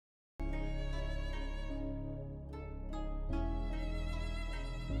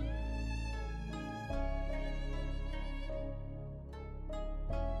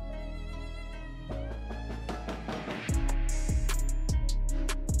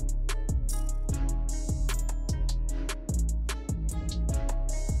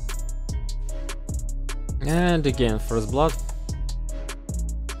And again, first blood.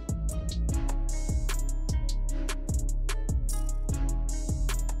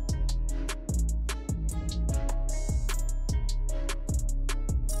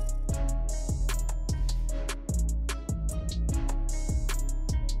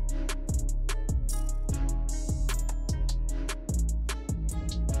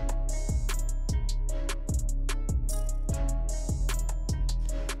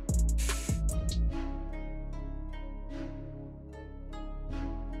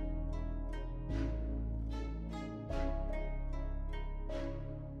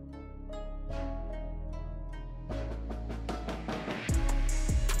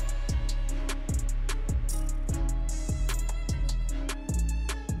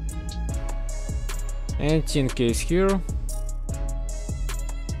 And 10k is here.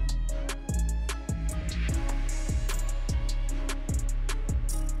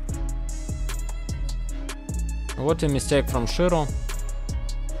 What a mistake from Shiro.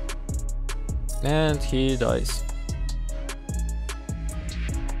 And he dies.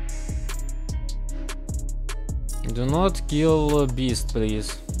 Do not kill beast,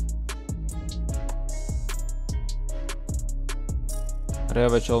 please.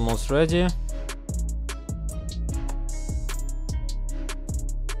 Ravage almost ready.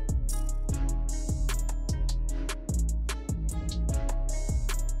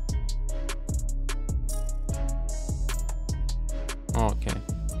 Okay,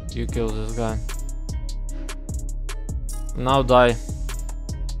 you kill this guy. Now die.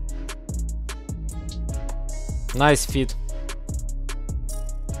 Nice feat.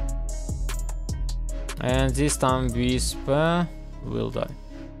 And this time Wisp will die.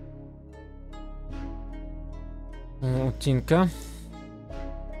 Tinka.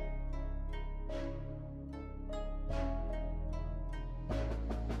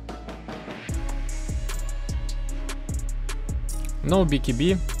 No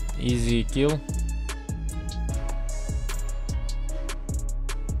BKB, easy kill.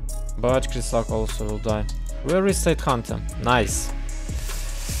 But Krisak also will die. Where is Side Hunter? Nice.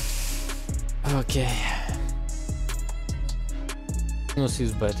 Okay. Minus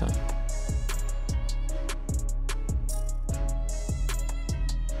is better.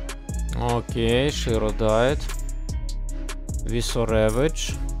 Okay, Shiro died. We saw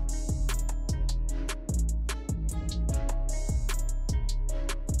Ravage.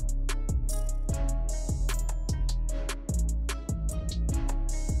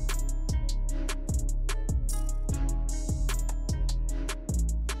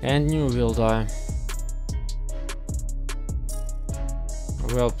 And New will die.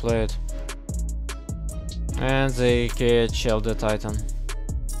 Well played. And they KHL the Titan.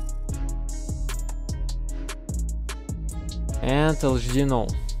 And LGD know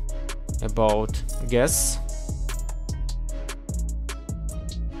about Guess.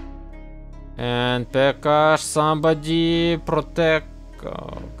 And PK, somebody protect.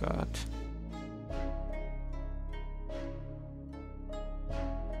 Oh god.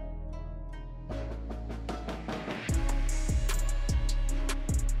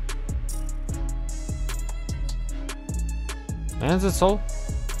 And that's all.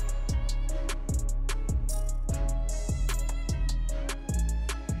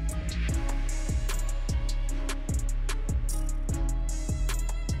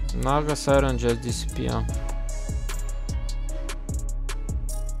 Naga Siren just disappear.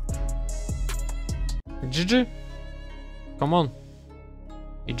 GG. Come on.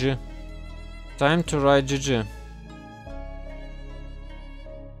 GG. Time to write GG.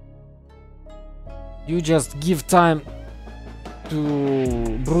 You just give time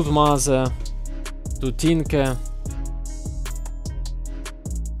to Brood Mother, to Tinka,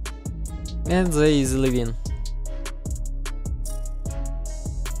 and they easily win.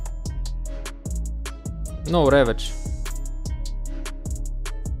 No Ravage.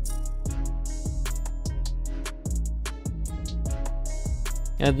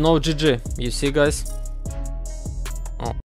 And no GG, you see guys?